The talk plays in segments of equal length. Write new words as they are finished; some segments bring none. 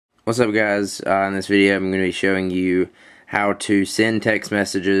What's up, guys? In this video I'm going to be showing you how to send text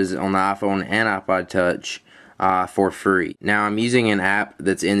messages on the iPhone and iPod Touch for free. Now I'm using an app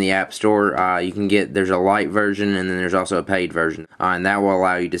that's in the App Store. There's a light version and then there's also a paid version, and that will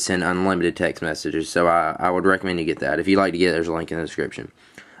allow you to send unlimited text messages, so I would recommend you get that. If you'd like to get it, there's a link in the description.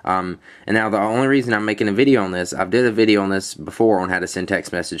 And now the only reason I'm making a video on this, I've did a video on this before on how to send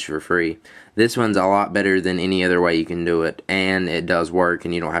text message for free. This one's a lot better than any other way you can do it, and it does work,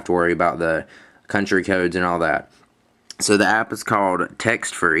 and you don't have to worry about the country codes and all that. So the app is called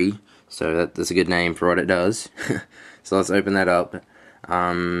TextFree, so that's a good name for what it does. So let's open that up.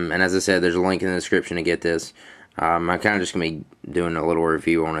 And as I said, there's a link in the description to get this. I'm kind of just going to be doing a little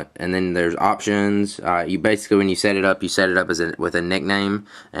review on it. And then there's options. You basically, when you set it up with a nickname,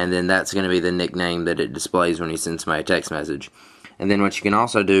 and then that's going to be the nickname that it displays when you send somebody a text message. And then what you can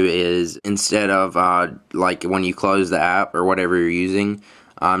also do is, instead of like when you close the app or whatever you're using,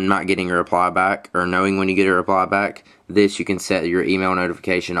 not getting a reply back or knowing when you get a reply back, this you can set your email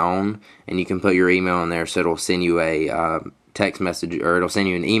notification on, and you can put your email in there so it'll send you a text message, or it'll send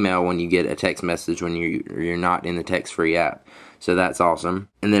you an email when you get a text message when you're not in the TextFree app. So that's awesome.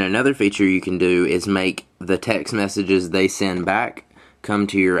 And then another feature you can do is make the text messages they send back come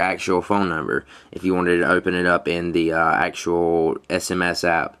to your actual phone number if you wanted to open it up in the actual SMS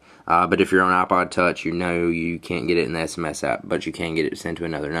app. But if you're on iPod Touch, you know you can't get it in the SMS app, but you can get it sent to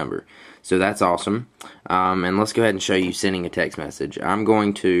another number. So that's awesome. And let's go ahead and show you sending a text message.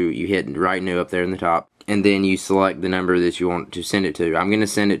 You hit Write New up there in the top, and then you select the number that you want to send it to. I'm going to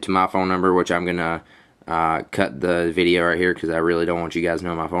send it to my phone number, which I'm going to cut the video right here because I really don't want you guys to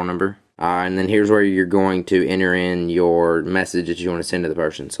know my phone number. And then here's where you're going to enter in your message that you want to send to the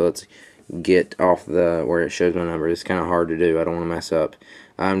person. So let's get off where it shows my number. It's kind of hard to do. I don't want to mess up.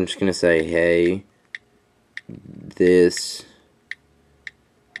 I'm just going to say, hey, this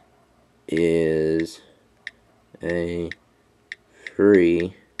is a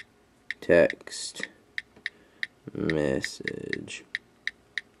free text message.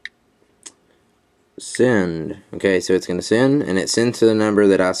 Send. Okay, so it's going to send, and it sends to the number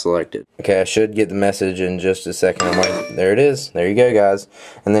that I selected. Okay, I should get the message in just a second. I'm waiting. There it is. There you go, guys.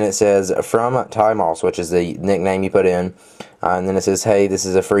 And then it says, from Ty Moss, which is the nickname you put in. And then it says, hey, this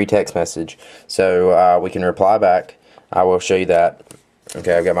is a free text message. So we can reply back. I will show you that.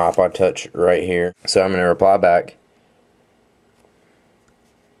 Okay, I've got my iPod Touch right here. So I'm going to reply back.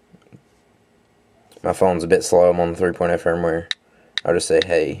 My phone's a bit slow. I'm on the 3.0 firmware. I'll just say,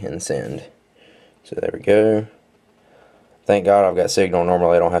 hey, and send. So there we go. Thank God I've got signal.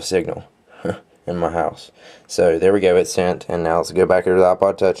 Normally I don't have signal in my house. So there we go, it's sent. And now let's go back to the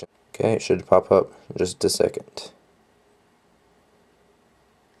iPod Touch. Okay, it should pop up in just a second.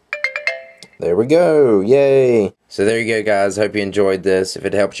 There we go, yay! So there you go, guys. Hope you enjoyed this. If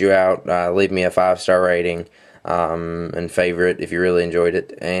it helped you out, leave me a 5-star rating and favorite if you really enjoyed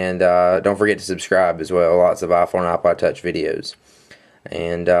it. And don't forget to subscribe as well. Lots of iPhone and iPod Touch videos.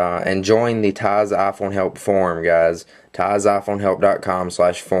 And join the Ty's iPhone Help forum, guys.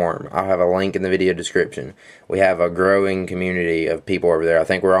 Ty'sIPhoneHelp.com/forum. I'll have a link in the video description. We have a growing community of people over there. I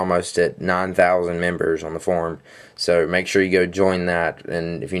think we're almost at 9,000 members on the forum. So make sure you go join that.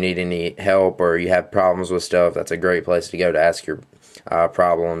 And if you need any help or you have problems with stuff, that's a great place to go to ask your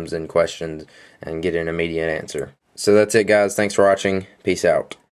problems and questions and get an immediate answer. So that's it, guys. Thanks for watching. Peace out.